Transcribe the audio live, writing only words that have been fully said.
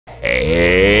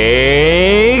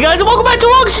Hey guys, and welcome back to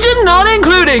Oxygen Not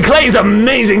Included, Clay's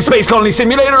amazing space colony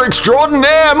simulator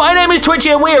extraordinaire. My name is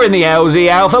Twitchi and we're in the LZ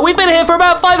Alpha. We've been here for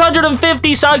about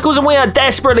 550 cycles and we are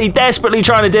desperately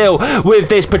trying to deal with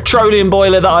this petroleum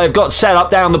boiler that I've got set up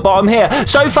down the bottom here.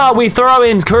 So far we throw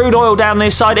in crude oil down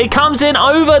this side. It comes in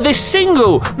over this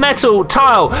single metal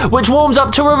tile, which warms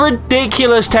up to a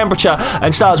ridiculous temperature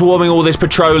and starts warming all this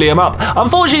petroleum up.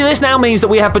 Unfortunately, this now means that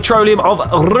we have petroleum of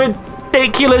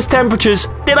ridiculous temperatures.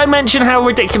 Did I mention how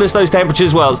ridiculous those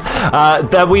temperatures was?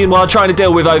 That we are trying to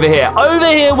deal with over here. Over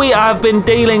here we have been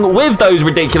dealing with those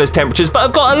ridiculous temperatures, but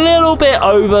I've got a little bit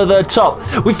over the top.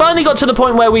 We finally got to the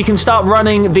point where we can start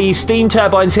running the steam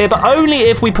turbines here, but only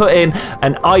if we put in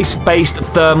an ice-based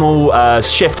thermal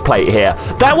shift plate here.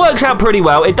 That works out pretty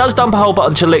well. It does dump a whole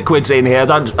bunch of liquids in here,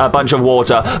 a bunch of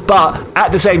water, but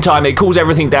at the same time it cools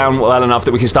everything down well enough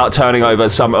that we can start turning over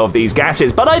some of these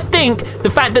gases. But I think the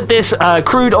fact that this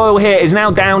crude oil here is now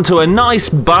down to a nice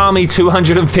balmy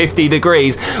 250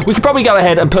 degrees, we could probably go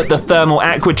ahead and put the thermal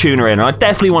aqua tuner in. And I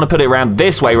definitely want to put it around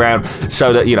this way round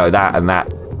so that, you know, that and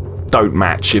that don't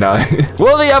match, you know.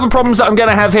 One of the other problems that I'm going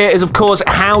to have here is, of course,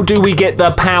 how do we get the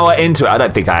power into it? I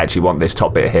don't think I actually want this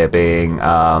top bit here being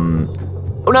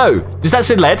oh no, does that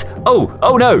say lead? Oh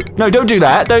no, don't do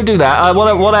that, don't do that.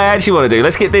 What I actually want to do,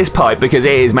 let's get this pipe because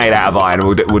it is made out of iron.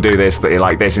 We'll do this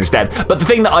like this instead. But the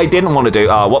thing that I didn't want to do,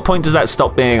 what point does that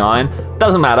stop being iron?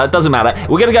 Doesn't matter.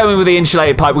 We're going to go in with the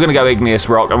insulated pipe. We're going to go igneous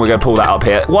rock and we're going to pull that up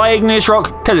here. Why igneous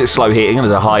rock? Because it's slow heating and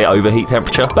there's a high overheat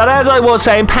temperature. But as I was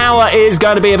saying, power is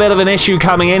going to be a bit of an issue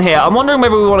coming in here. I'm wondering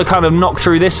whether we want to kind of knock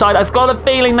through this side. I've got a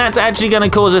feeling that's actually going to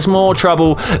cause us more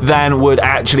trouble than would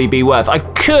actually be worth. I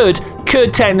could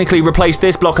technically replace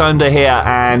this block under here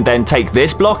and then take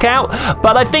this block out,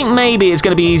 but I think maybe it's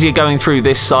going to be easier going through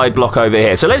this side block over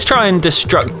here. So let's try and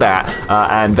destruct that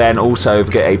and then also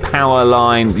get a power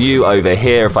line view over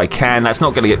here if I can. That's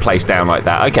not going to get placed down like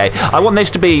that. Okay, I want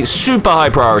this to be super high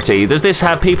priority. Does this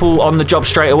have people on the job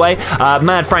straight away?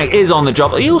 Mad Frank is on the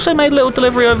job. He also made a little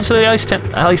delivery over to the ice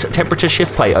temperature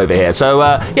shift plate over here. So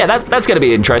yeah, that's going to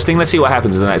be interesting. Let's see what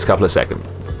happens in the next couple of seconds.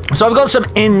 So I've got some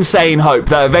insane hope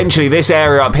that eventually this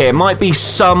area up here might be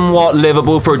somewhat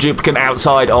livable for a duplicant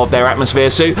outside of their atmosphere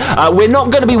suit. We're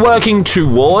not going to be working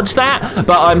towards that,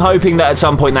 but I'm hoping that at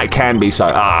some point that can be so.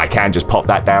 I can just pop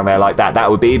that down there like that.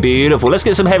 That would be beautiful. Let's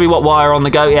get some heavy wire on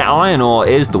the go. Yeah, iron ore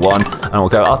is the one, and we'll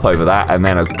go up over that, and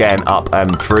then again up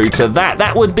and through to that.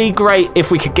 That would be great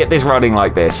if we could get this running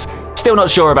like this. Still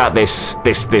not sure about this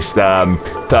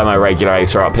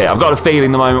thermoregulator up here. I've got a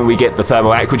feeling the moment we get the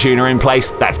thermal aqua tuner in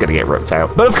place, that's going to get ripped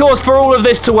out. But of course, for all of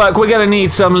this to work, we're going to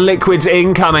need some liquids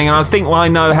incoming, and I think I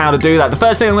know how to do that. The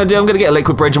first thing I'm going to do, I'm going to get a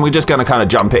liquid bridge, and we're just going to kind of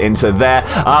jump it into there.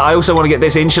 I also want to get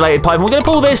this insulated pipe, and we're going to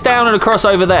pull this down and across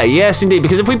over there. Yes, indeed,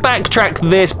 because if we backtrack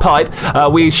this pipe,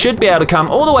 we should be able to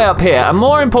come all the way up here, and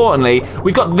more importantly,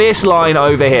 we've got this line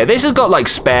over here. This has got like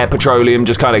spare petroleum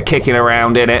just kind of kicking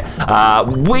around in it.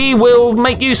 We will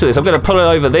make use of this. I'm going to pull it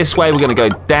over this way. We're going to go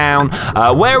down.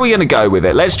 Where are we going to go with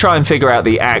it? Let's try and figure out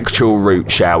the actual route,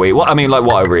 shall we? What I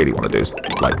really want to do is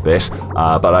like this,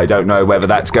 but I don't know whether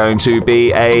that's going to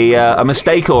be a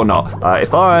mistake or not.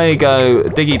 If I go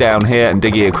diggy down here and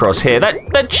diggy across here,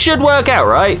 that should work out,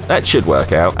 right? That should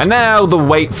work out. And now the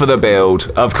wait for the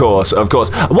build, of course.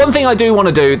 One thing I do want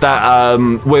to do that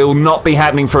will not be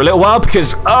happening for a little while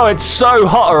because, it's so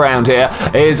hot around here,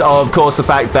 is of course the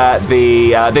fact that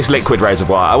this liquid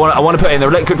reservoir. I want to put in the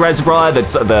liquid reservoir,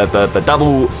 the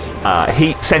double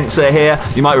heat sensor here.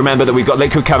 You might remember that we've got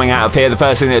liquid coming out of here. The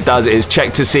first thing that it does is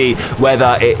check to see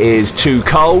whether it is too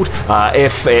cold.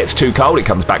 If it's too cold, it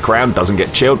comes back around, doesn't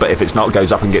get chilled, but if it's not, it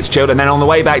goes up and gets chilled. And then on the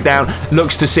way back down,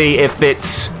 looks to see if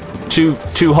it's too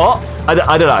hot. I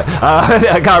don't know.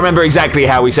 I can't remember exactly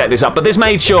how we set this up, but this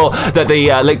made sure that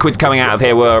the liquids coming out of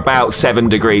here were about 7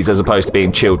 degrees as opposed to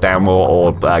being chilled down more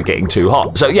or getting too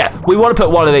hot. So yeah, we want to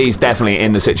put one of these definitely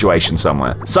in the situation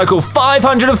somewhere. Cycle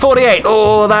 548.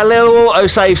 Oh, that little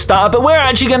autosave starter, but we're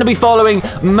actually going to be following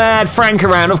Mad Frank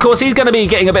around. Of course, he's going to be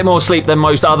getting a bit more sleep than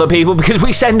most other people because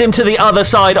we send him to the other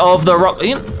side of the rock.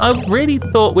 I really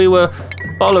thought we were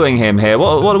following him here.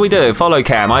 What do we do? Follow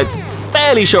cam.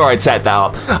 Fairly sure I'd set that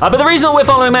up. But the reason that we're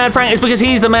following Mad Frank is because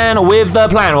he's the man with the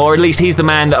plan, or at least he's the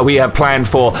man that we have planned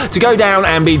for to go down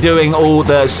and be doing all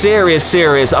the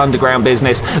serious underground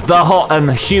business, the hot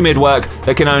and humid work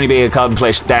that can only be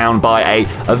accomplished down by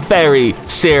a very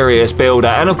serious builder.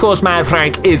 And of course, Mad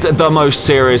Frank is the most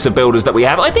serious of builders that we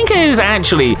have. I think it is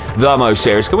actually the most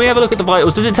serious. Can we have a look at the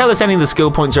vitals? Does it tell us any of the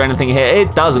skill points or anything here?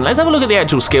 It doesn't. Let's have a look at the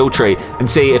actual skill tree and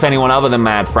see if anyone other than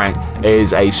Mad Frank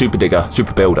is a super digger,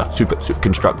 super builder, super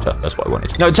constructor. That's what I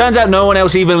wanted. No, it turns out no one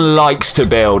else even likes to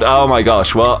build. Oh my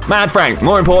gosh, what? Mad Frank,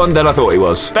 more important than I thought he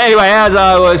was. But anyway, as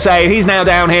I was saying, he's now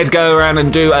down here to go around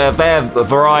and do a fair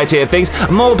variety of things.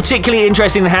 More particularly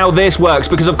interested in how this works,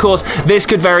 because of course, this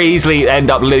could very easily end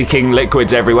up leaking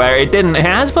liquids everywhere. It didn't. It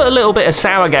has put a little bit of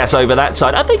sour gas over that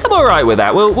side. I think I'm all right with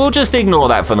that. We'll just ignore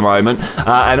that for the moment.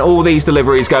 And all these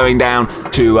deliveries going down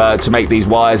to make these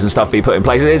wires and stuff be put in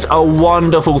place. It's a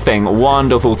wonderful thing,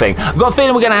 wonderful thing. I've got a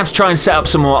feeling we're going to have to try and set up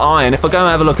some more iron. If I go and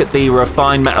have a look at the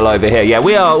refined metal over here, yeah,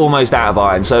 we are almost out of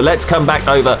iron. So let's come back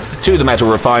over to the metal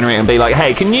refinery and be like,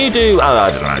 hey, can you do,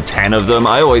 I don't know, 10 of them?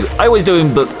 I always do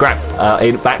in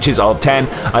batches of 10.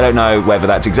 I don't know whether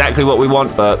that's exactly what we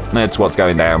want, but that's what's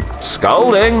going down.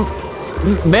 Scalding.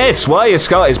 Miss, why are you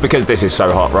scolding? It's because this is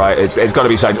so hot, right? It's got to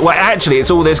be so... Well, actually, it's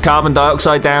all this carbon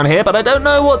dioxide down here, but I don't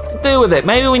know what to do with it.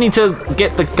 Maybe we need to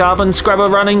get the carbon scrubber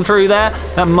running through there.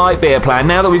 That might be a plan.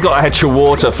 Now that we've got extra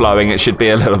water flowing, it should be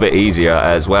a little bit easier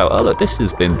as well. Oh, look, this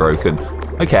has been broken.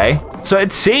 Okay. So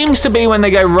it seems to be when they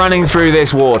go running through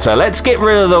this water. Let's get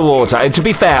rid of the water. To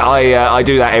be fair, I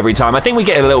do that every time. I think we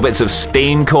get a little bits of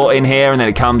steam caught in here, and then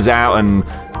it comes out and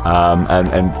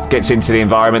gets into the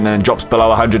environment and then drops below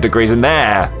 100 degrees and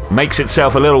there makes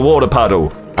itself a little water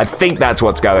puddle. I think that's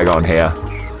what's going on here.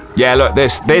 Yeah, look,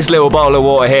 this little bottle of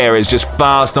water here is just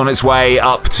fast on its way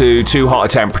up to too hot a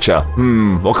temperature.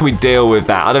 What can we deal with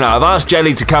that? I don't know. I've asked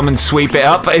Jelly to come and sweep it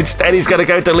up, but instead he's going to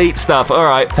go delete stuff. All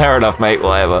right, fair enough, mate,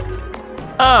 whatever.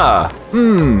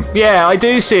 Yeah, I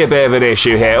do see a bit of an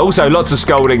issue here. Also, lots of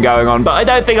scolding going on, but I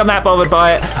don't think I'm that bothered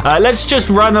by it. Let's just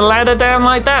run a ladder down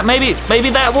like that. Maybe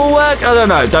that will work. I don't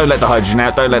know. Don't let the hydrogen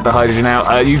out. Don't let the hydrogen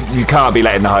out. You can't be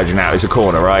letting the hydrogen out. It's a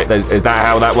corner, right? Is that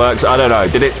how that works? I don't know.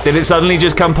 Did it suddenly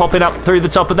just come popping up through the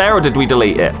top of there, or did we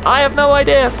delete it? I have no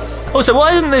idea. Also,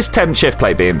 why isn't this temp shift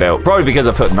plate being built? Probably because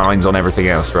I put 9s on everything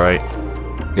else, right?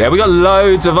 Yeah, we got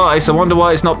loads of ice. I wonder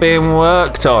why it's not being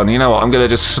worked on. You know what? I'm going to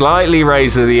just slightly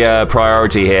raise the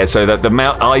priority here so that the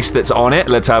ice that's on it,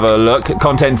 let's have a look.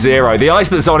 Content 0. The ice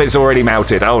that's on it's already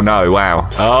melted. Oh, no. Wow.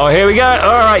 Oh, here we go.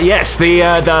 All right. Yes, the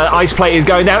ice plate is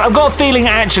going down. I've got a feeling,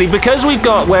 actually, because we've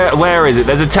got... Where is it?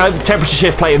 There's a temperature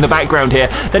shift plate in the background here,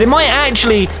 that it might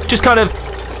actually just kind of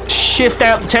shift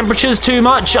out the temperatures too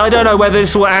much. I don't know whether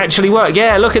this will actually work.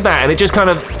 Yeah, look at that, and it just kind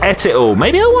of ate it all.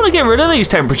 Maybe I want to get rid of these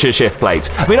temperature shift plates.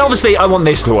 I mean, obviously, I want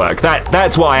this to work.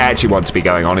 That's what I actually want to be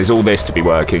going on, is all this to be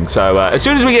working. So as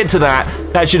soon as we get to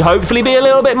that should hopefully be a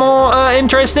little bit more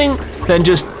interesting than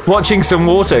just watching some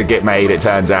water get made, it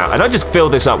turns out. And I just fill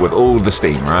this up with all the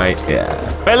steam, right? Yeah.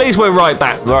 But at least we're right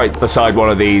beside one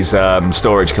of these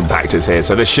storage compactors here,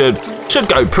 so this should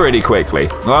go pretty quickly.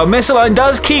 Well, Missaline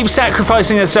does keep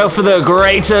sacrificing herself for the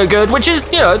greater good, which is,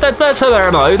 you know, that's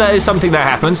her MO. That is something that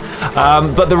happens.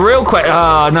 But the real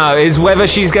question, is whether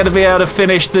she's going to be able to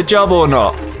finish the job or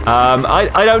not.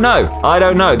 I don't know. I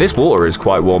don't know. This water is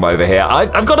quite warm over here.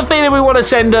 I've got a feeling we want to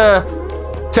send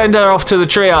her off to the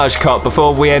triage cot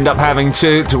before we end up having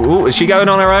to ooh, is she going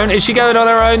on her own? Is she going on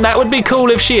her own? That would be cool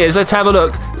if she is. Let's have a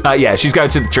look. Yeah, she's going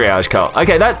to the triage cot.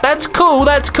 Okay, that's cool.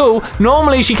 That's cool.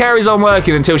 Normally she carries on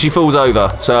working until she falls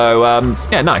over. So,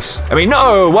 yeah, nice. I mean,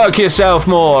 no, work yourself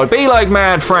more. Be like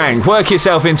Mad Frank. Work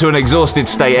yourself into an exhausted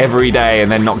state every day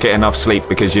and then not get enough sleep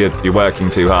because you're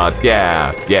working too hard.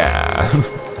 Yeah.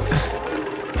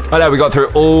 I know we got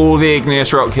through all the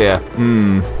igneous rock here.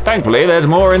 Thankfully, there's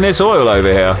more in this oil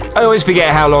over here. I always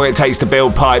forget how long it takes to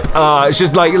build pipe. It's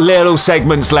just like little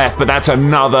segments left, but that's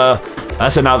another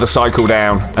cycle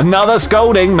down. Another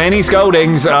scolding, many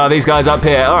scoldings. These guys up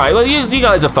here. All right, well, you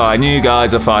guys are fine. You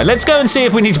guys are fine. Let's go and see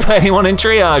if we need to put anyone in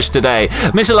triage today.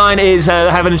 Missaline is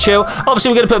having a chill.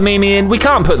 Obviously, we're going to put Mimi in. We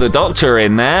can't put the doctor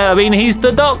in there. I mean, he's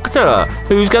the doctor.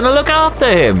 Who's going to look after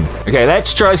him? Okay,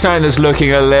 let's try something that's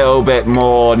looking a little bit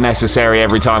more necessary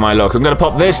every time I look. I'm going to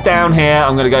pop this down here.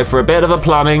 I'm going to go for a bit of a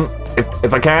plumbing,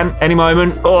 if I can, any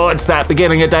moment. Oh, it's that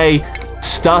beginning of day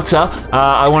stutter.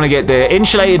 I want to get the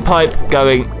insulated pipe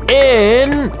going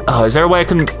in. Oh, is there a way I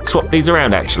can swap these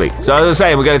around, actually? So as I was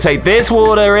saying, we're going to take this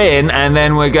water in, and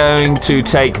then we're going to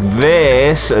take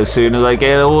this, as soon as I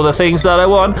get all the things that I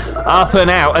want, up and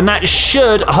out. And that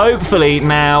should, hopefully,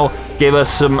 now give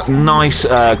us some nice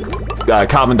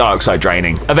carbon dioxide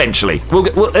draining. Eventually.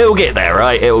 It'll get there,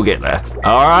 right? It will get there.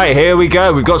 All right, here we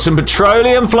go. We've got some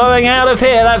petroleum flowing out of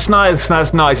here. That's nice.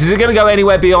 That's nice. Is it going to go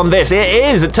anywhere beyond this? It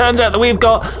is. It turns out that we've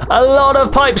got a lot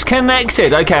of pipes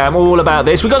connected. Okay, I'm all about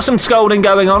this. We've got some scolding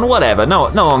going on. Whatever. No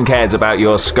one cares about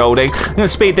your scolding. I'm going to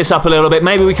speed this up a little bit.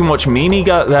 Maybe we can watch Mimi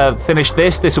finish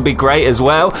this. This will be great as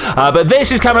well. But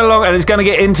this is coming along, and it's going to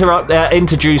get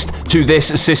introduced to this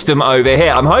system over here.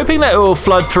 I'm hoping that it will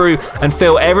flood through and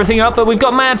fill everything up but we've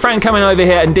got Mad Frank coming over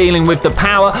here and dealing with the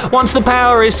power. Once the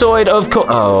power is sorted, of course...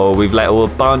 Oh, we've let a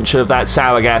bunch of that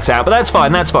sour gas out, but that's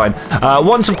fine, that's fine.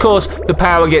 Once, of course, the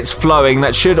power gets flowing,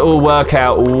 that should all work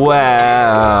out well.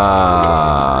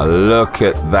 Look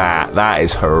at that. That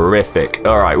is horrific.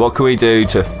 All right, what can we do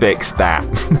to fix that?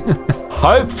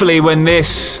 Hopefully, when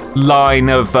this line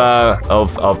of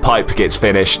pipe gets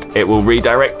finished, it will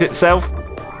redirect itself.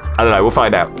 I don't know, we'll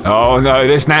find out. Oh no,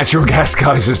 this natural gas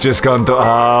geyser's just gone to...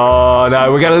 Oh no,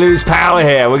 we're gonna lose power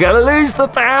here. We're gonna lose the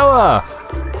power.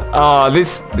 Oh,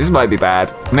 this might be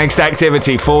bad. Next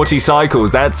activity, 40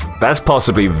 cycles. That's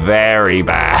possibly very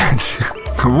bad.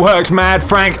 Worked Mad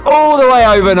Frank all the way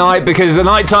overnight because the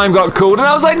nighttime got called, and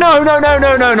I was like, no,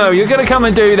 you're gonna come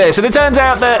and do this. And it turns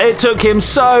out that it took him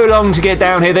so long to get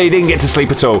down here that he didn't get to sleep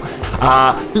at all.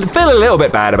 Feel a little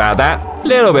bit bad about that.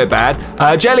 Little bit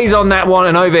bad. Jelly's on that one,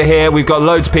 and over here we've got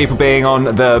loads of people being on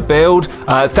the build.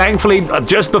 Thankfully,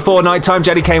 just before nighttime,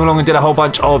 Jelly came along and did a whole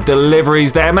bunch of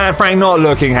deliveries there. Mad Frank not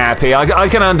looking happy. I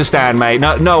can understand, mate.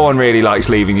 No one really likes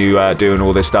leaving you doing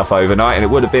all this stuff overnight, and it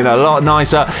would have been a lot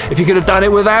nicer if you could have done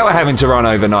it without having to run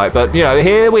overnight. But, you know,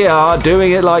 here we are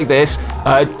doing it like this.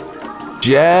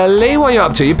 Jelly, what are you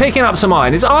up to? You're picking up some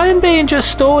iron. Is iron being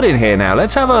just stored in here now?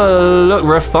 Let's have a look.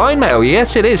 Refined metal.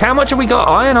 Yes, it is. How much have we got?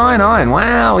 Iron.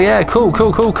 Wow, yeah, cool.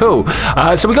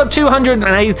 So we got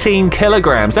 218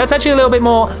 kilograms. That's actually a little bit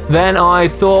more than I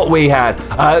thought we had.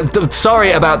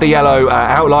 Sorry about the yellow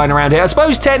outline around here. I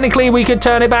suppose technically we could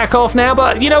turn it back off now,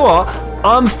 but you know what?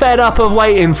 I'm fed up of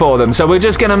waiting for them, so we're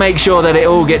just going to make sure that it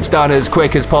all gets done as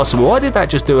quick as possible. Why did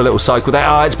that just do a little cycle there?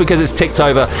 Oh, it's because it's ticked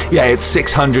over. Yeah, it's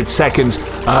 600 seconds.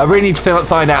 Really need to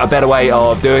find out a better way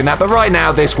of doing that, but right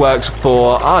now this works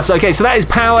for us. Okay, so that is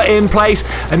power in place,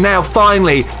 and now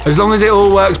finally, as long as it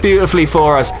all works beautifully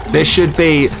for us, there should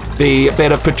be the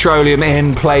bit of petroleum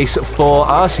in place for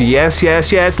us. Yes.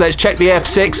 Let's check the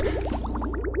F6.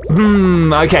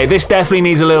 Okay, this definitely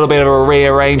needs a little bit of a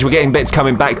rearrange. We're getting bits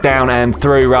coming back down and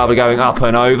through rather going up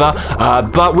and over,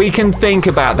 but we can think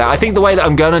about that. I think the way that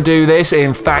I'm gonna do this,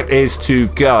 in fact, is to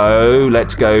go,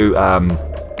 let's go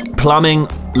plumbing,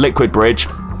 liquid bridge,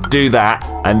 do that,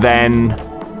 and then,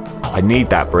 I need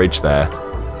that bridge there.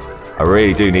 I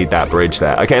really do need that bridge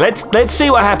there. Okay, let's see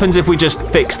what happens if we just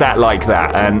fix that like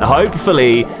that, and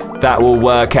hopefully that will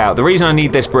work out. The reason I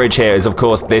need this bridge here is, of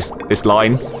course, this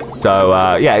line. So,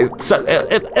 yeah,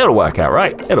 it'll work out,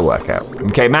 right? It'll work out.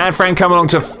 Okay, Mad Frank come along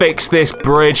to fix this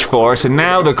bridge for us, and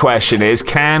now the question is,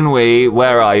 can we,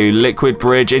 where are you? Liquid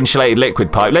bridge, insulated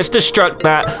liquid pipe. Let's destruct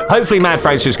that. Hopefully Mad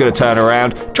Frank's just gonna turn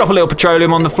around, drop a little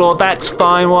petroleum on the floor. That's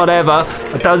fine, whatever.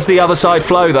 Does the other side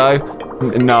flow, though?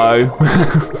 No.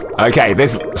 Okay,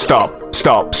 stop.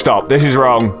 This is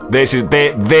wrong.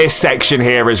 This section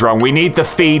here is wrong. We need the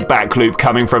feedback loop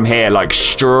coming from here, like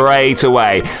straight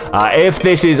away. If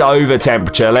this is over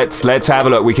temperature, let's have a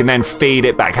look. We can then feed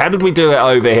it back. How did we do it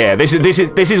over here? This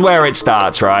is where it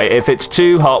starts, right? If it's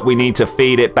too hot, we need to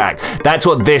feed it back. That's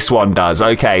what this one does.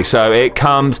 Okay, so it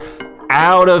comes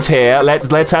out of here.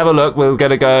 Let's have a look. We're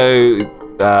gonna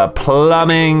go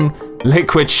plumbing,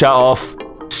 liquid shut off.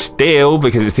 Steel,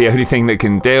 because it's the only thing that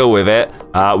can deal with it.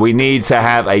 We need to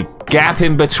have a gap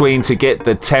in between to get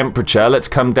the temperature. Let's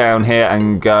come down here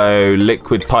and go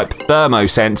liquid pipe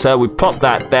thermosensor. We pop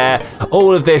that there.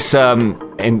 All of this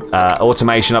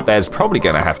automation up there is probably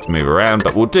going to have to move around,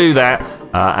 but we'll do that.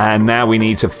 And now we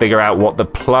need to figure out what the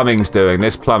plumbing's doing.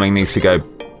 This plumbing needs to go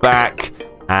back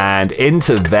and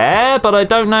into there, but I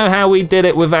don't know how we did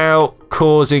it without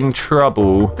causing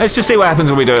trouble. Let's just see what happens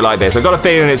when we do it like this. I've got a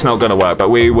feeling it's not going to work, but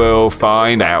we will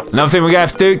find out. Another thing we're going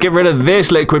to have to do, get rid of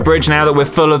this liquid bridge now that we're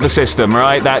full of the system,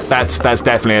 right? That's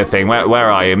definitely a thing.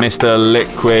 Where are you? Mr.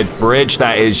 Liquid Bridge,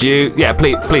 that is you. Yeah,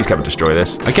 please come and destroy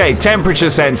this. Okay, temperature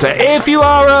sensor. If you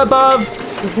are above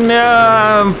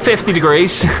 50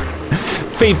 degrees,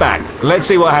 feedback. Let's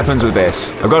see what happens with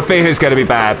this. I've got a feeling it's going to be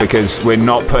bad because we're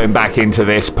not putting back into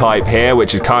this pipe here,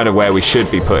 which is kind of where we should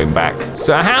be putting back.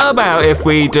 So how about if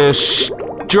we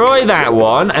destroy that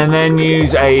one and then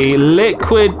use a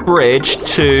liquid bridge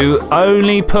to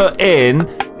only put in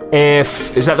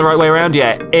if... Is that the right way around?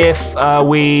 Yeah.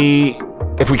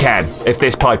 If we can, if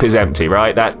this pipe is empty,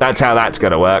 right? That's how that's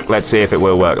going to work. Let's see if it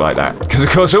will work like that. Because, of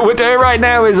course, what we're doing right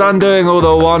now is undoing all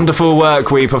the wonderful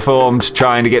work we performed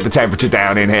trying to get the temperature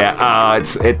down in here.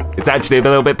 It's actually a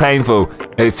little bit painful.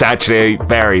 It's actually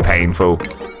very painful.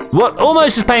 What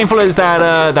almost as painful as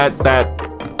that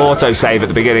autosave at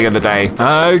the beginning of the day.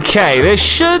 Okay, this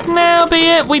should now be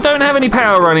it. We don't have any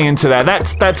power running into there.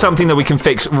 That's something that we can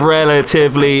fix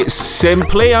relatively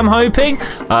simply, I'm hoping.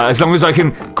 As long as I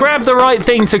can grab the right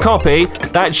thing to copy,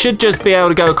 that should just be able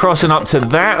to go across and up to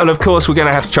that. And of course, we're going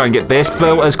to have to try and get this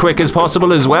built as quick as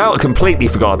possible as well. I completely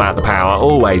forgot about the power.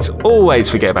 Always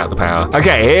forget about the power.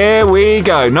 Okay, here we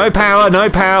go. No power, no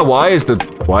power. Why is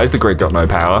the grid got no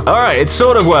power? All right, it's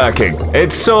sort of working.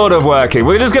 It's sort of working.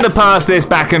 We're just going to pass this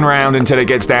back and round until it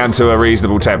gets down to a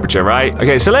reasonable temperature, right?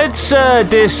 Okay, so let's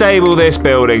disable this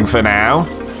building for now.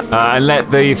 And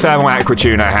let the thermal aqua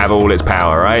tuner have all its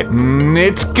power, right?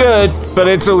 It's good, but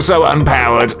it's also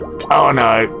unpowered. Oh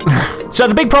no. So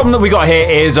the big problem that we got here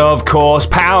is, of course,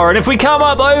 power. And if we come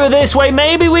up over this way,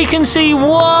 maybe we can see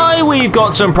why we've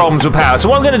got some problems with power. So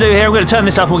what I'm going to do here, I'm going to turn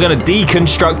this up and we're going to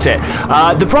deconstruct it.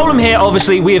 The problem here,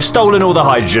 obviously, we have stolen all the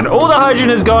hydrogen. All the hydrogen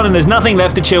is gone and there's nothing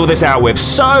left to chill this out with.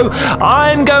 So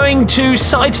I'm going to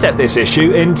sidestep this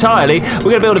issue entirely. We're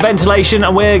going to build a ventilation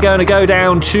and we're going to go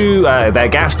down to their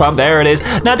gas pump. There it is.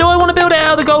 Now, do I want to build it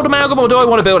out of the gold amalgam or do I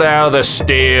want to build it out of the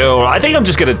steel? I think I'm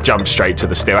just going to jump straight to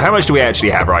the steel. How much do we actually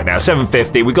have right now?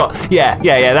 750. We got, yeah,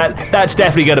 that's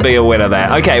definitely going to be a winner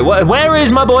there. Okay, where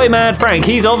is my boy Mad Frank?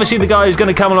 He's obviously the guy who's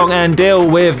going to come along and deal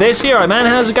with this. You all right, man?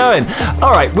 How's it going?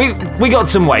 All right, we got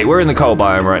some weight. We're in the coal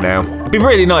biome right now. It'd be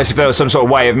really nice if there was some sort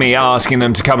of way of me asking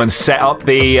them to come and set up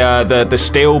the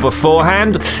steel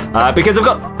beforehand, because I've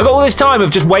got all this time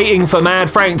of just waiting for Mad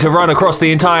Frank to run across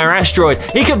the entire asteroid.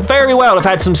 He could very well have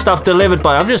had some stuff delivered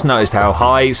by. I've just noticed how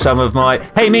high some of my.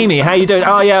 Hey Mimi, how you doing?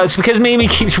 Oh yeah, it's because Mimi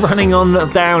keeps running on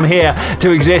down here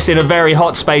to exist in a very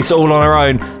hot space all on her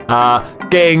own,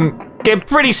 getting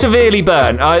pretty severely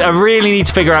burnt. I really need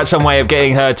to figure out some way of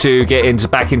getting her to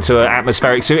get back into an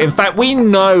atmospheric suit. In fact, we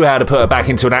know how to put her back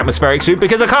into an atmospheric suit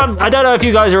because I don't know if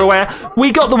you guys are aware,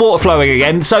 we got the water flowing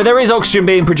again, so there is oxygen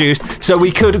being produced, so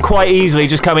we could quite easily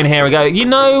just come in here and go, you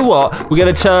know what, we're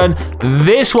going to turn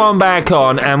this one back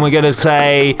on and we're going to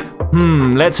say,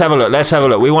 let's have a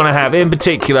look. We want to have, in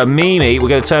particular, Mimi. We're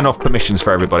going to turn off permissions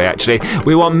for everybody, actually.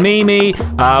 We want Mimi.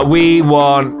 We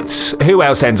want, who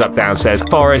else ends up downstairs?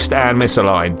 Forest and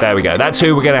Misaligned. There we go. That's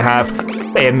who we're going to have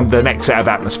in the next set of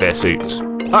atmosphere suits.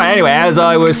 All right, anyway, as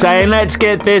I was saying, let's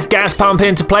get this gas pump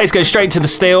into place. Go straight to the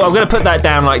steel. I'm going to put that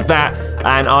down like that.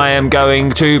 And I am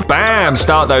going to, bam,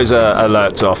 start those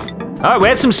alerts off. Oh, we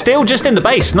had some steel just in the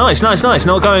base. Nice.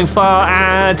 Not going far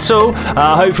at all.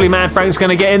 Hopefully Mad Frank's going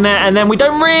to get in there. And then we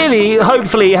don't really,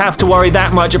 hopefully, have to worry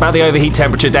that much about the overheat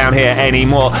temperature down here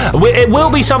anymore. It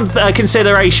will be some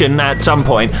consideration at some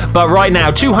point. But right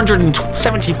now,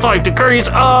 275 degrees.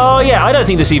 Oh, yeah. I don't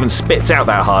think this even spits out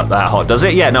that hot, does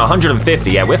it? Yeah, no,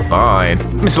 150. Yeah, we're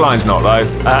fine. Miss Line's not, though.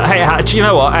 Hey, you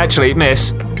know what? Actually,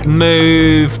 Miss,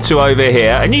 move to over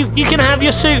here. And you can have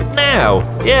your suit now.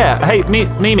 Yeah. Hey,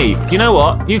 Mimi. You know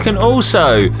what? You can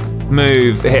also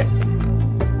move here.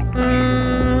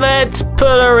 Let's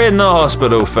put her in the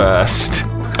hospital first.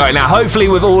 All right, now hopefully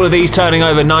with all of these turning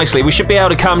over nicely, we should be able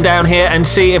to come down here and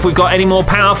see if we've got any more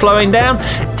power flowing down.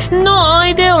 It's not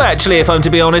ideal, actually, if I'm to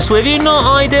be honest with you.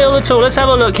 Not ideal at all. Let's have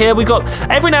a look here. We've got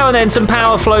every now and then some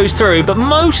power flows through, but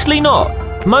mostly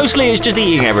not. Mostly it's just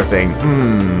eating everything.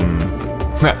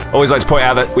 Always like to point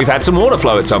out that we've had some water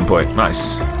flow at some point.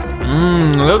 Nice.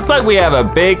 Looks like we have a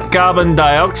big carbon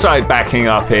dioxide backing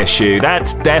up issue.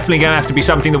 That's definitely going to have to be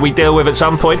something that we deal with at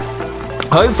some point.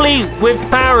 Hopefully with the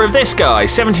power of this guy,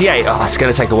 78. Oh, it's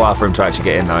going to take a while for him to actually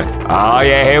get in though. Oh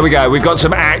yeah, here we go. We've got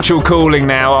some actual cooling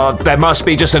now. There must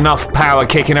be just enough power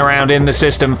kicking around in the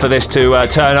system for this to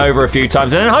turn over a few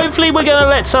times. And then hopefully we're going to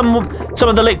let some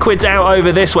of the liquids out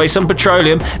over this way, some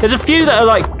petroleum. There's a few that are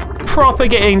like proper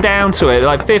getting down to it,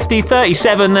 like 50,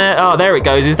 37 there. Oh, there it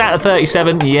goes. Is that a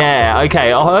 37? Yeah,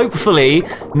 okay. Hopefully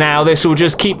now this will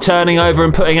just keep turning over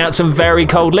and putting out some very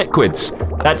cold liquids.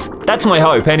 That's my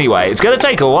hope anyway. It's going to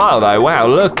take a while though. Wow,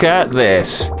 look at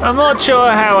this. I'm not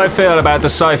sure how I feel about the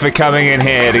Cypher coming in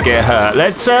here to get hurt.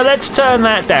 Let's turn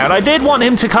that down. I did want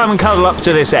him to come and cuddle up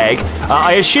to this egg.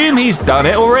 I assume he's done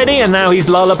it already and now he's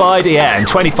lullabied. Yeah, and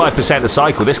 25% of the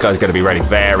cycle. This guy's going to be ready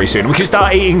very soon. We can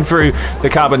start eating through the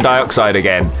carbon dioxide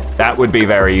again. That would be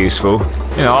very useful.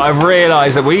 You know, I've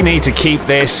realised that we need to keep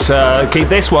this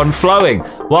one flowing.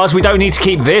 whilst we don't need to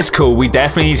keep this cool, we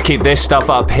definitely need to keep this stuff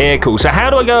up here cool. So how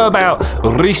do I go about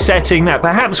resetting that?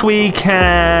 Perhaps we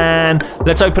can,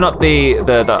 let's open up the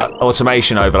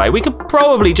automation overlay. We could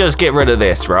probably just get rid of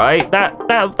this, right? That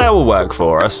will work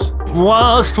for us.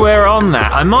 Whilst we're on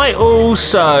that, I might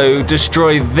also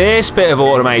destroy this bit of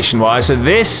automation wire so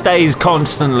this stays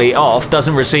constantly off,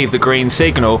 doesn't receive the green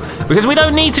signal, because we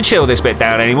don't need to chill this bit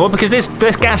down anymore, because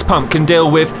this gas pump can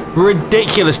deal with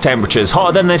ridiculous temperatures,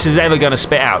 hotter than this is ever going to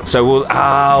spit out. So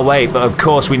we'll, wait, but of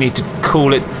course we need to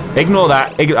cool it. Ignore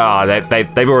that.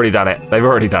 They've already done it. They've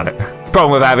already done it.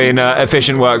 Problem with having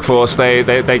efficient workforce, they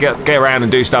get around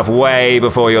and do stuff way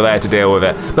before you're there to deal with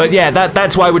it. But yeah,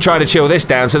 that's why we're trying to chill this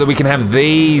down so that we can have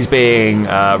these being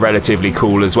relatively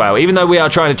cool as well. Even though we are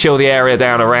trying to chill the area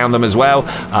down around them as well,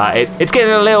 it's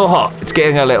getting a little hot. It's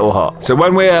getting a little hot. So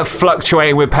when we're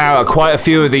fluctuating with power, quite a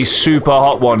few of these super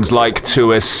hot ones like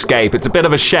to escape. It's a bit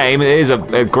of a shame. It is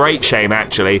a great shame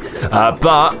actually,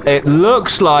 but it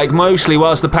looks like mostly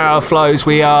whilst the power flows,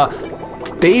 we are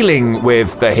dealing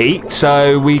with the heat,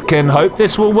 so we can hope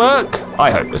this will work.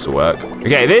 I hope this will work.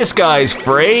 Okay, this guy's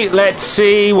free. Let's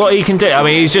see what he can do. I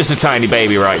mean, he's just a tiny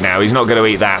baby right now. He's not going to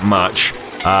eat that much.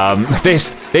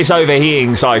 This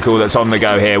overheating cycle that's on the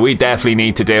go here, we definitely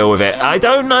need to deal with it. I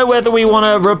don't know whether we want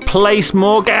to replace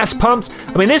more gas pumps.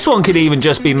 I mean, this one could even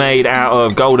just be made out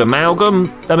of gold amalgam.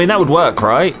 I mean, that would work,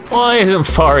 right? Why isn't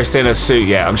Forrest in a suit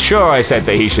yet? I'm sure I said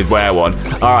that he should wear one.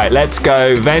 All right, let's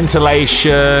go.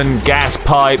 Ventilation, gas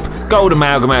pipe, gold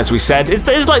amalgam, as we said.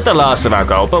 It's like the last of our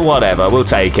gold, but whatever, we'll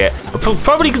take it.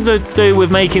 Probably to do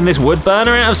with making this wood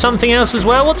burner out of something else as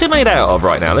well. What's it made out of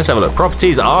right now? Let's have a look.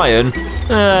 Properties, iron.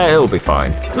 It'll be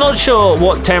fine. Not sure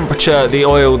what temperature the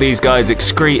oil these guys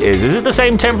excrete is. Is it the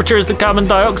same temperature as the carbon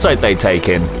dioxide they take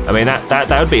in? I mean, that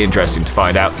would be interesting to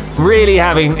find out. Really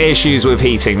having issues with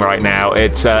heating right now.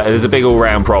 It's there's a big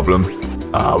all-round problem.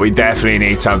 We definitely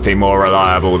need something more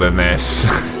reliable than this.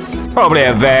 Probably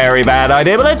a very bad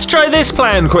idea, but let's try this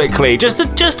plan quickly, just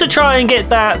to try and get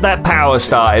that power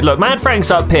started. Look, Mad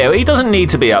Frank's up here. He doesn't need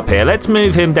to be up here. Let's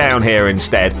move him down here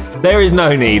instead. There is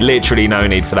no need, literally no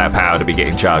need for that power to be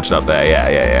getting charged up there.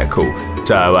 Yeah, cool.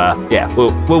 So, yeah,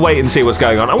 we'll wait and see what's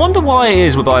going on. I wonder why it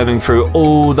is we're burning through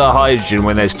all the hydrogen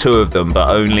when there's two of them, but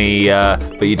only,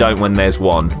 but you don't when there's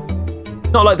one.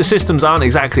 Not like the systems aren't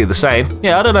exactly the same.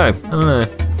 Yeah, I don't know.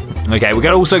 Okay,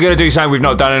 we're also going to do something we've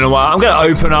not done in a while. I'm going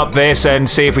to open up this and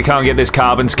see if we can't get this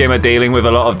carbon skimmer dealing with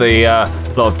a lot of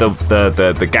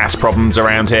the gas problems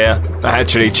around here.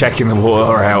 Actually checking the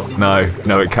water out. No,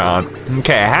 it can't.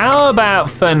 Okay, how about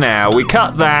for now we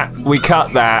cut that,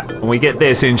 and we get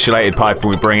this insulated pipe and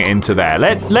we bring it into there.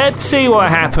 Let's see what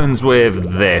happens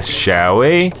with this, shall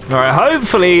we? All right,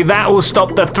 hopefully that will stop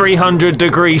the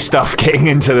 300-degree stuff getting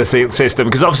into the system,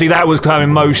 because obviously that was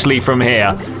coming mostly from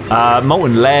here.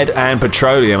 Molten lead and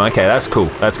petroleum. Okay, that's cool.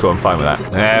 I'm fine with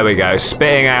that. There we go.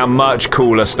 Spitting out much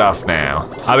cooler stuff now.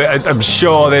 I mean, I'm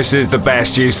sure this is the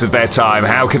best use of their time.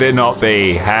 How could it not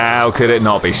be? How could it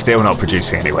not be? Still not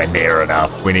producing anywhere near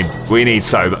enough. We need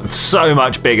so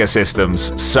much bigger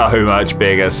systems. So much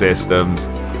bigger systems.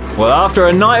 Well, after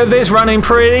a night of this running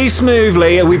pretty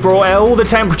smoothly, we brought all the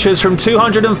temperatures from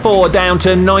 204 down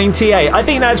to 98. I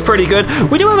think that's pretty good.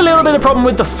 We do have a little bit of problem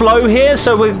with the flow here,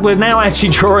 so we're now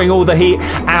actually drawing all the heat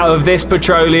out of this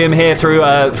petroleum here through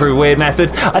weird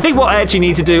methods. I think what I actually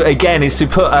need to do again is to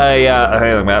put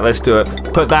let's do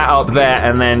it. Put that up there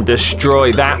and then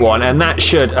destroy that one, and that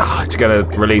should, it's gonna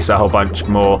release a whole bunch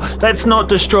more. Let's not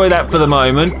destroy that for the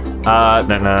moment.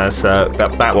 No, so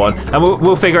that one, and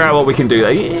we'll figure out what we can do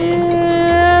there.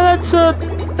 Yeah, that's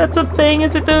a thing.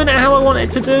 Is it doing it how I want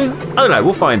it to do? Oh no,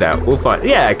 we'll find out.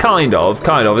 Yeah, kind of,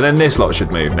 and then this lot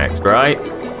should move next, right?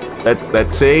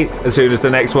 Let's see. As soon as the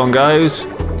next one goes.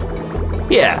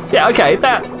 Yeah, okay,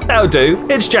 that'll do.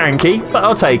 It's janky, but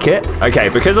I'll take it. Okay,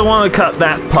 because I want to cut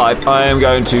that pipe, I am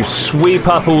going to sweep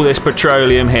up all this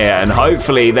petroleum here, and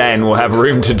hopefully then we'll have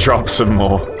room to drop some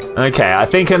more. Okay, I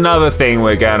think another thing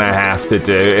we're gonna have to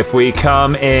do, if we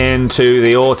come into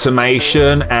the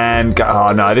automation and go,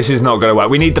 oh no, this is not gonna work.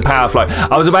 We need the power flow.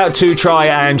 I was about to try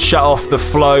and shut off the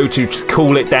flow to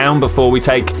cool it down before we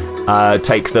take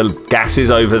the gases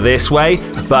over this way,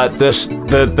 but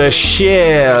the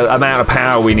sheer amount of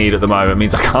power we need at the moment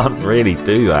means I can't really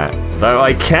do that. Though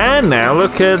I can now.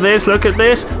 Look at this.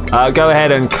 Go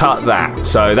ahead and cut that.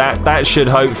 So that should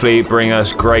hopefully bring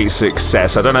us great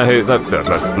success. I don't know who. Look,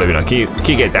 Luna, can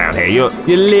you get down here? You're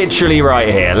literally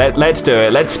right here. Let's do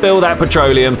it. Let's spill that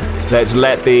petroleum. Let's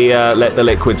let the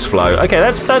liquids flow. Okay,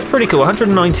 that's pretty cool.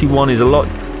 191 is a lot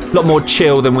lot more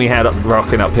chill than we had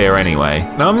rocking up here anyway.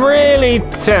 I'm really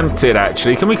tempted,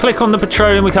 actually. Can we click on the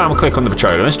petroleum? We can't click on the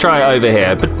petroleum. Let's try it over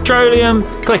here. Petroleum,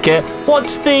 click it.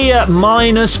 What's the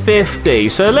minus 50?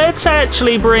 So let's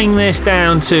actually bring this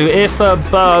down to if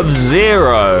above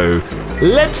 0.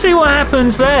 Let's see what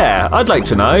happens there. I'd like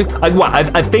to know.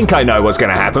 I think I know what's going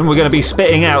to happen. We're going to be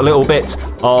spitting out little bits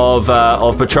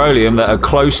of petroleum that are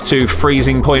close to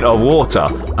freezing point of water.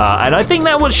 And I think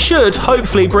that should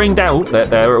hopefully bring down...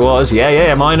 There it was.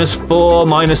 Yeah, minus 4,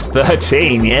 minus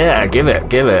 13. Yeah, give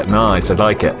it. Nice, I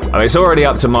like it. I mean, it's already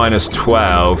up to minus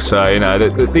 12, so, you know,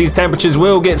 these temperatures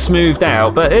will get smoothed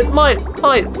out, but it might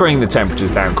bring the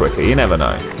temperatures down quicker. You never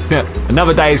know.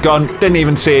 Another day's gone, didn't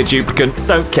even see a duplicant,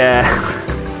 don't care.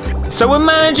 So we're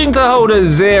managing to hold a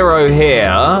 0 here.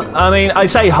 I mean, I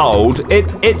say hold,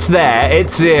 it's there,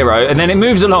 it's 0, and then it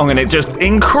moves along and it just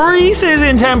increases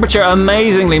in temperature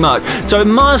amazingly much. So it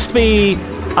must be,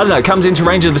 I don't know, it comes into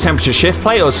range of the temperature shift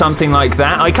plate or something like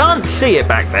that. I can't see it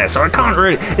back there, so I can't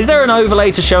really... Is there an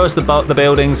overlay to show us the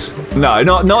buildings? No,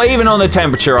 not even on the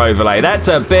temperature overlay. That's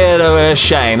a bit of a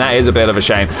shame. That is a bit of a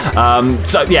shame.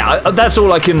 So yeah, that's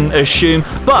all I can assume.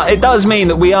 But it does mean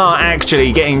that we are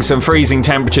actually getting some freezing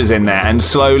temperatures in there, and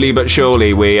slowly but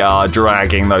surely we are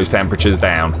dragging those temperatures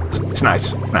down. It's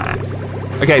nice. It's nice.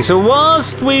 Okay, so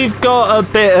whilst we've got a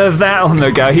bit of that on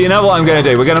the go, you know what I'm going to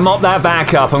do? We're going to mop that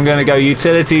back up. I'm going to go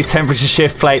utilities, temperature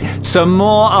shift plate, some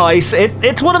more ice.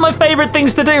 It's one of my favorite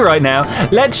things to do right now.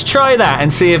 Let's try that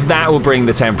and see if that will bring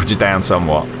the temperature down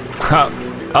somewhat.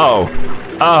 Oh.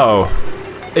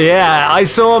 Yeah, I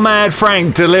saw Mad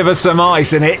Frank deliver some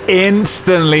ice and it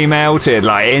instantly melted,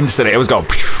 like instantly. It was gone.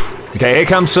 Okay, here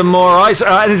comes some more ice,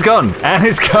 and it's gone.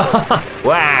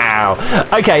 Wow.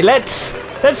 Okay, let's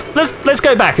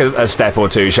go back a step or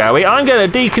two, shall we? I'm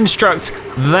going to deconstruct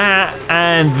that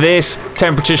and this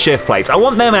temperature shift plates. I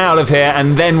want them out of here,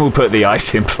 and then we'll put the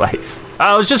ice in place.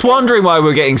 I was just wondering why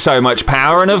we're getting so much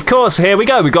power, and of course, here we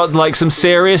go. We've got like some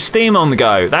serious steam on the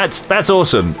go. That's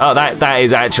awesome. Oh, that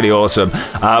is actually awesome.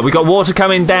 We've got water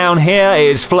coming down here.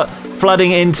 It's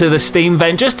flooding into the steam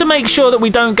vent just to make sure that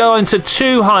we don't go into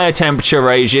too high a temperature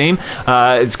regime.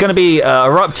 It's going to be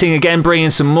erupting again, bringing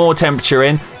some more temperature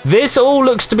in. This all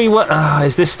looks to be what...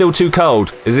 is this still too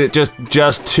cold? Is it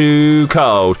just too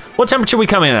cold? What temperature are we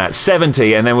coming in at?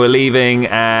 70, and then we're leaving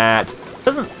at...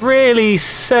 Doesn't really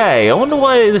say. I wonder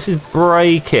why this is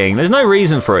breaking. There's no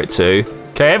reason for it to.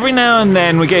 Okay, every now and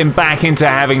then we're getting back into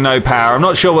having no power. I'm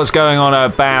not sure what's going on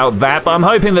about that, but I'm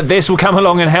hoping that this will come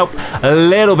along and help a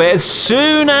little bit. As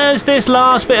soon as this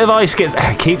last bit of ice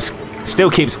still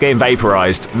keeps getting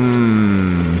vaporized.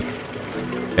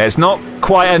 It's not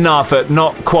quite enough,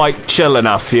 not quite chill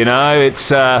enough, you know?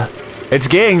 It's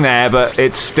getting there, but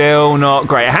it's still not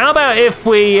great. How about if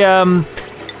we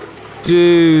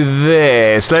do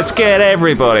this? Let's get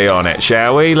everybody on it,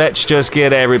 shall we? Let's just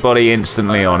get everybody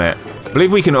instantly on it. I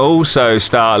believe we can also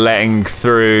start letting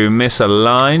through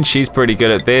Misaligned. She's pretty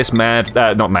good at this.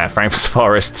 Not Mad Frank,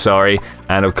 Forest, sorry.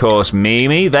 And of course,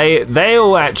 Mimi. They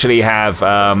all actually have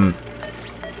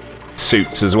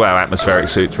suits as well, atmospheric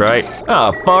suits, right?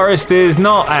 Oh, Forest is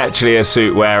not actually a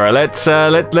suit wearer. Let's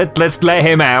let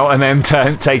him out and then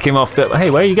take him off the...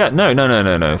 Hey, where you go?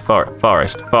 No.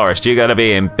 Forest, you're gonna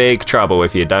be in big trouble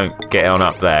if you don't get on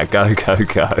up there. Go.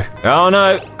 Oh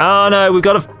no, we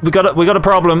got a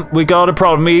problem. We got a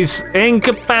problem. He's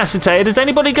incapacitated. Is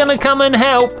anybody gonna come and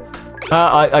help?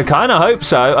 I kind of hope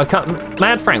so. I can't.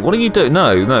 Mad Frank, what are you doing?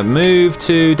 No, move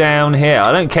to down here.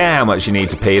 I don't care how much you need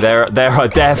to pee. There are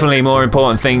definitely more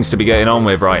important things to be getting on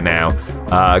with right now.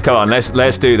 Come on,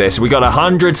 let's do this. We got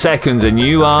 100 seconds, and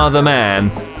you are the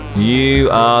man. You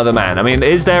are the man. I mean,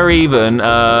 is there even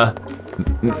no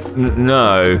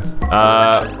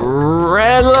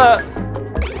Rella?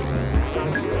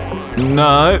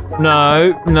 No.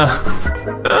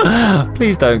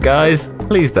 Please don't, guys.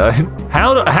 Please don't.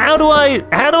 How do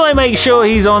I make sure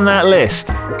he's on that list?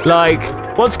 Like,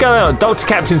 what's going on? Dr.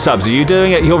 Captain Subs, are you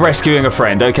doing it? You're rescuing a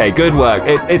friend. Okay, good work.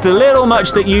 It's a little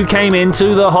much that you came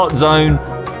into the hot zone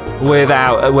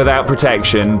without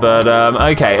protection, but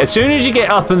okay. As soon as you get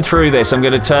up and through this, I'm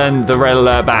going to turn the red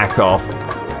alert back off.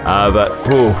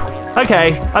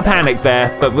 Okay, I panicked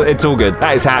there, but it's all good.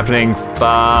 That is happening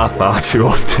far too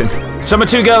often. Summer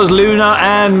 2 girls, Luna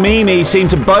and Mimi, seem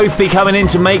to both be coming in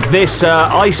to make this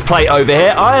ice plate over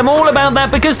here. I am all about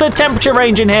that because the temperature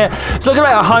range in here is looking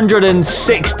at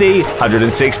 160,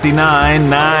 169,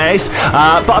 nice.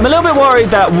 But I'm a little bit worried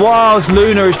that whilst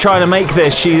Luna is trying to make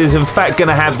this, she is in fact going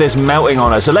to have this melting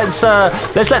on her. So let's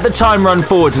let the time run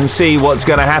forwards and see what's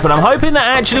going to happen. I'm hoping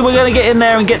that actually we're going to get in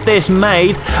there and get this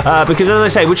made because, as I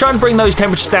say, we're trying to bring those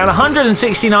temperatures down.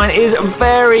 169 is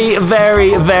very,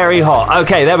 very, very hot.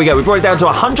 Okay, there we go. We brought it down to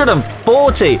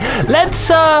 140. Let's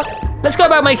go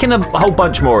about making a whole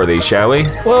bunch more of these, shall we?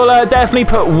 We'll definitely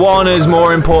put one as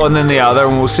more important than the other,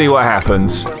 and we'll see what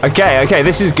happens. Okay,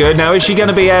 this is good. Now, is she going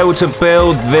to be able to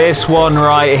build this one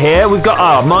right here? We've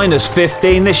got, minus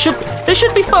 15. This should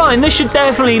be fine. This should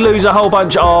definitely lose a whole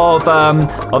bunch of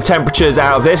temperatures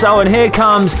out of this. Oh, and here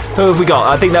comes, who have we got?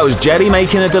 I think that was Jelly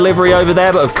making a delivery over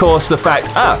there, but of course the fact,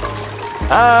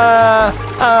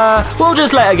 we'll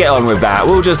just let her get on with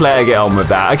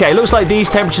that. Okay, looks like these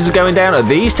temperatures are going down. Are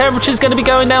these temperatures going to be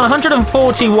going down?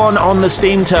 141 on the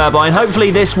steam turbine.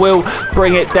 Hopefully this will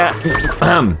bring it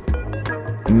down.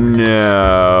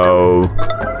 No.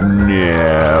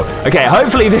 Okay,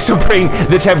 hopefully this will bring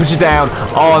the temperature down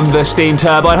on the steam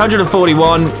turbine.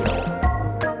 141.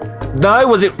 No,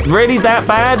 was it really that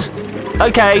bad?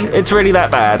 Okay, it's really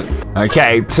that bad.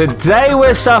 Okay, today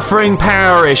we're suffering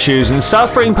power issues, and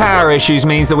suffering power issues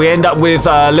means that we end up with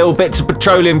little bits of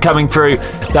petroleum coming through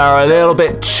that are a little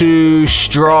bit too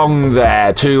strong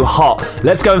there, too hot.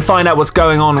 Let's go and find out what's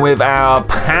going on with our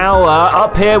power.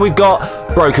 Up here we've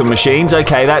got broken machines.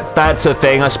 Okay, that's a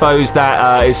thing. I suppose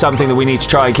that is something that we need to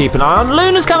try and keep an eye on.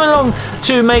 Luna's coming along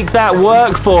to make that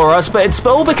work for us, but it's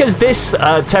all because this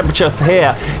temperature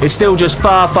here is still just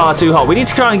far, far too hot. We need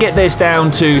to try and get this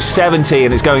down to 70,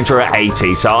 and it's going through at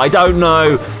 80, so I don't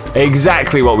know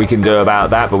exactly what we can do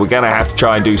about that, but we're gonna have to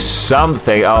try and do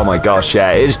something. Oh my gosh,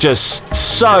 yeah, it's just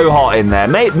so hot in there.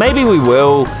 Maybe we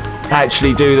will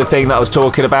actually do the thing that I was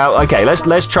talking about. Okay,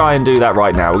 let's try and do that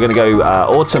right now. We're gonna go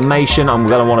automation. I'm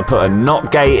gonna want to put a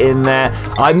not gate in there.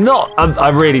 I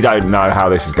really don't know how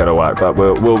this is gonna work, but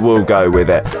we'll go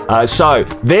with it. So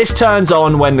this turns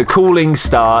on when the cooling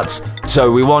starts.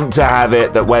 So we want to have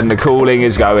it that when the cooling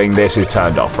is going, this is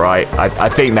turned off, right? I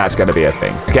think that's going to be a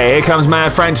thing. Okay, here comes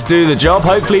Mad Frank to do the job.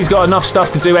 Hopefully he's got enough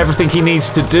stuff to do everything he needs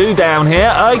to do down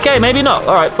here. Okay, maybe not.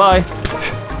 All right, bye.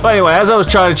 But anyway, as I was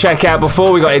trying to check out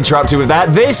before we got interrupted with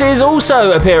that, this is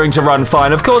also appearing to run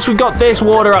fine. Of course, we've got this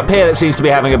water up here that seems to be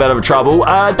having a bit of trouble.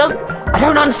 I don't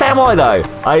understand why, though.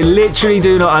 I literally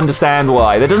do not understand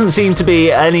why. There doesn't seem to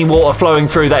be any water flowing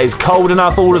through that is cold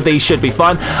enough. All of these should be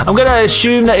fine. I'm going to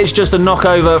assume that it's just a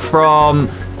knockover from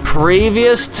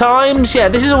previous times. Yeah,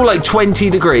 this is all like 20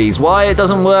 degrees. Why it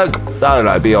doesn't work, I don't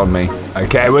know, beyond me.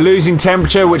 Okay, we're losing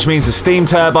temperature, which means the steam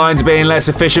turbines are being less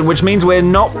efficient, which means we're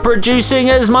not producing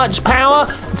as much power.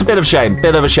 It's a bit of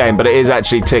a shame, but it is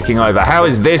actually ticking over. How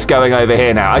is this going over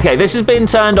here now? Okay, this has been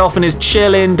turned off and is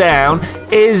chilling down.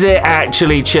 Is it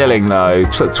actually chilling, though?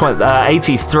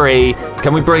 83.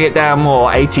 Can we bring it down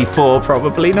more? 84,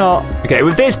 probably not. Okay,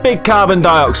 with this big carbon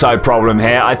dioxide problem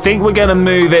here, I think we're going to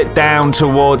move it down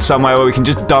towards somewhere where we can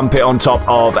just dump it on top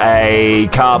of a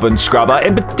carbon scrubber.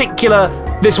 In particular,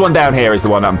 this one down here is the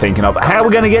one I'm thinking of. How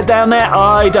we're going to get down there,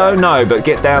 I don't know, but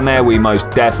get down there we most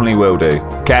definitely will do.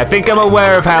 Okay, I think I'm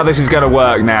aware of how this is going to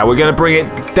work now. We're going to bring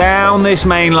it down this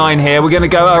main line here. We're going to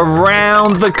go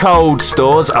around the cold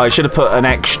stores. I should have put an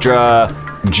extra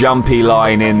jumpy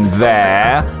line in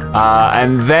there.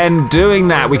 And then doing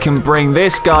that, we can bring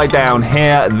this guy down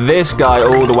here, this guy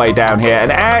all the way down here.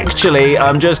 And actually,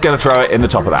 I'm just going to throw it in the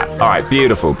top of that. All right,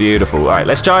 beautiful, beautiful. All right,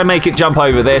 let's try and make it jump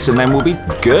over this, and then we'll be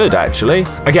good, actually.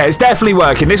 Okay, it's definitely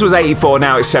working. This was 84,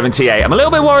 now it's 78. I'm a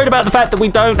little bit worried about the fact that we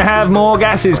don't have more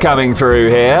gases coming through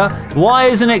here. Why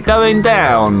isn't it going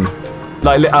down?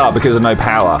 Like, because of no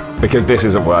power. Because this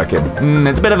isn't working.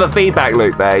 It's a bit of a feedback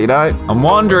loop there, you know? I'm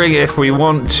wondering if we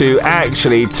want to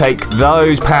actually take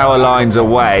those power lines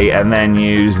away and then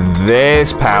use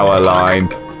this power line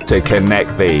to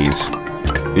connect these.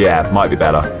 Yeah, might be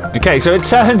better. Okay, so it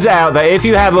turns out that if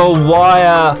you have a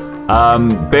wire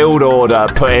build order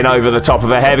put in over the top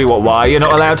of a heavy watt wire, you're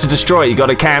not allowed to destroy it. You got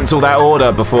to cancel that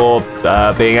order before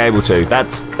being able to.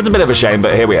 That's a bit of a shame,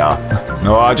 but here we are.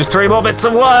 Oh, just 3 more bits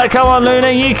of wire. Come on, Luna,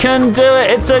 you can do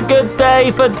it. It's a good day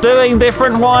for doing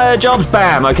different wire jobs.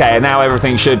 Bam. Okay, and now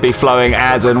everything should be flowing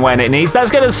as and when it needs.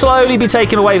 That's going to slowly be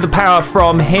taking away the power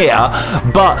from here,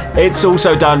 but it's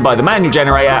also done by the manual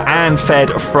generator and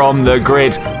fed from the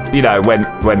grid, you know,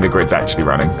 when the grid's actually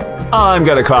running. I'm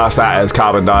going to class that as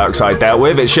carbon dioxide dealt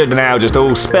with. It should now just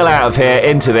all spill out of here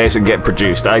into this and get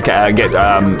produced. Okay, get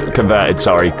converted,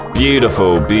 sorry.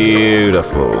 Beautiful,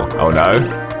 beautiful. Oh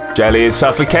no. Jelly is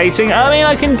suffocating. I mean,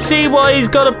 I can see why he's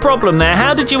got a problem there.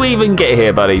 How did you even get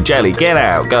here, buddy? Jelly, get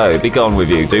out. Go. Be gone with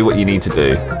you. Do what you need to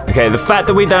do. Okay, the fact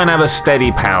that we don't have a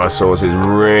steady power source is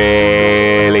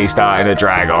really starting to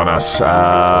drag on us.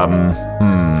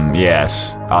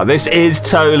 Yes. Oh, this is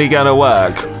totally going to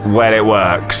work when it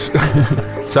works.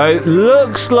 So it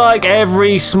looks like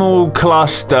every small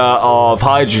cluster of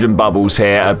hydrogen bubbles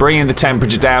here are bringing the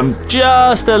temperature down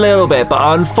just a little bit.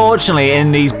 But unfortunately,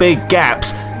 in these big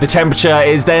gaps, the temperature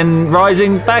is then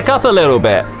rising back up a little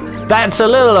bit. That's a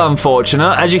little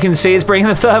unfortunate. As you can see, it's bringing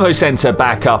the thermosensor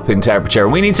back up in temperature.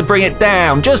 And we need to bring it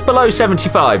down just below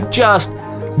 75. Just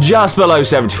below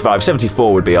 75.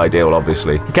 74 would be ideal,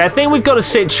 obviously. Okay, I think we've got a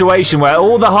situation where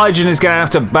all the hydrogen is going to have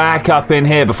to back up in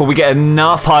here before we get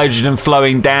enough hydrogen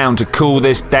flowing down to cool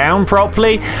this down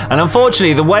properly. And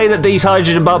unfortunately, the way that these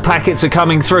hydrogen packets are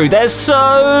coming through, they're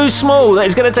so small that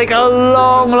it's going to take a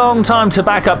long, long time to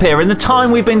back up here. In the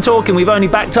time we've been talking, we've only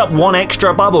backed up one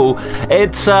extra bubble.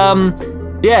 It's,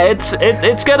 yeah,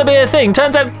 it's going to be a thing.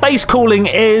 Turns out base cooling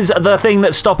is the thing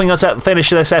that's stopping us at the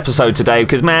finish of this episode today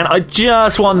because, man, I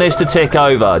just want this to tick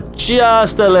over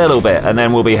just a little bit and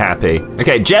then we'll be happy.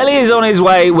 Okay, Jelly is on his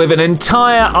way with an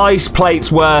entire ice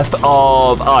plate's worth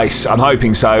of ice. I'm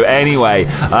hoping so. Anyway,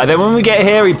 then when we get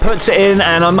here, he puts it in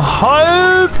and I'm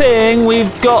hoping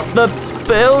we've got the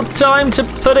build time to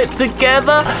put it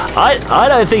together. I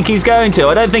don't think he's going to.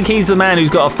 I don't think he's the man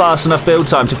who's got a fast enough build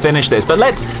time to finish this. But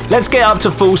let's get up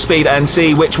to full speed and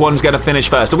see which one's going to finish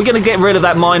first. Are we going to get rid of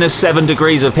that -7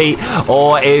 degrees of heat,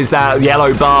 or is that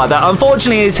yellow bar that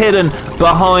unfortunately is hidden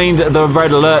behind the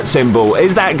red alert symbol?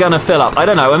 Is that going to fill up? I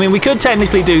don't know. I mean, we could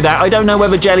technically do that. I don't know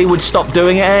whether Jelly would stop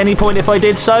doing it at any point if I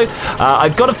did so.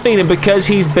 I've got a feeling because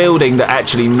he's building that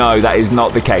actually no, that is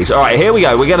not the case. All right, here we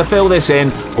go. We're going to fill this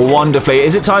in wonderfully.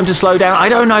 Is it time to slow down? I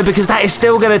don't know because that is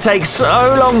still going to take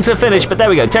so long to finish. But there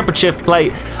we go. Temperature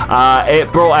plate.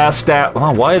 It brought us down.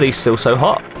 Oh, why are these still so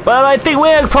hot? But I think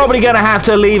we're probably going to have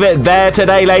to leave it there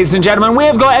today, ladies and gentlemen.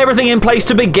 We've got everything in place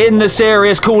to begin the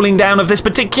serious cooling down of this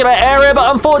particular area, but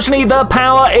unfortunately the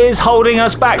power is holding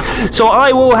us back. So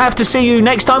I will have to see you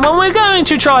next time when we're going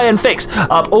to try and fix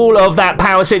up all of that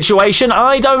power situation.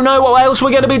 I don't know what else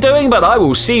we're going to be doing, but I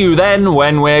will see you then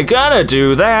when we're going to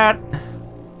do that.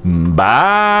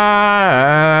 Bye.